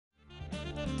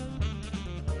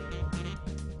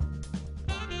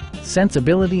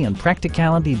sensibility and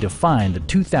practicality define the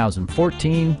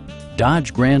 2014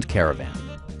 Dodge Grand Caravan.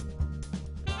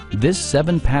 This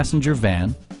 7-passenger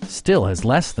van still has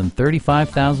less than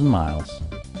 35,000 miles.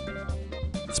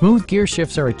 Smooth gear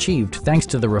shifts are achieved thanks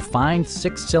to the refined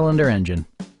 6-cylinder engine.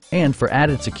 And for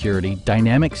added security,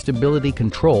 dynamic stability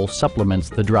control supplements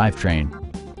the drivetrain.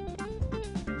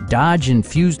 Dodge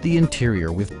infused the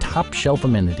interior with top-shelf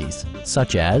amenities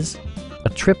such as a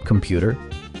trip computer,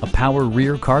 a power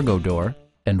rear cargo door,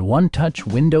 and one-touch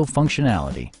window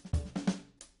functionality.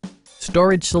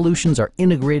 Storage solutions are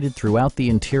integrated throughout the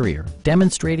interior,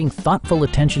 demonstrating thoughtful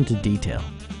attention to detail.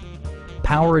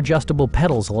 Power-adjustable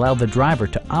pedals allow the driver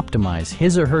to optimize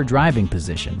his or her driving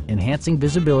position, enhancing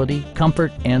visibility,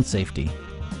 comfort, and safety.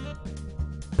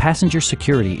 Passenger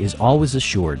security is always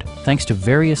assured thanks to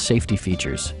various safety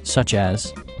features such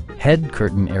as head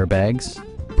curtain airbags,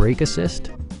 brake assist,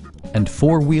 and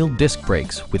 4-wheel disc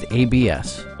brakes with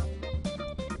ABS.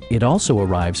 It also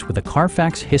arrives with a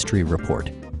Carfax history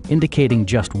report, indicating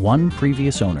just one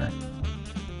previous owner.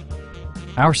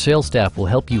 Our sales staff will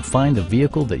help you find the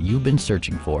vehicle that you've been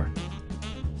searching for.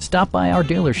 Stop by our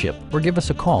dealership or give us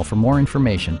a call for more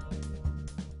information.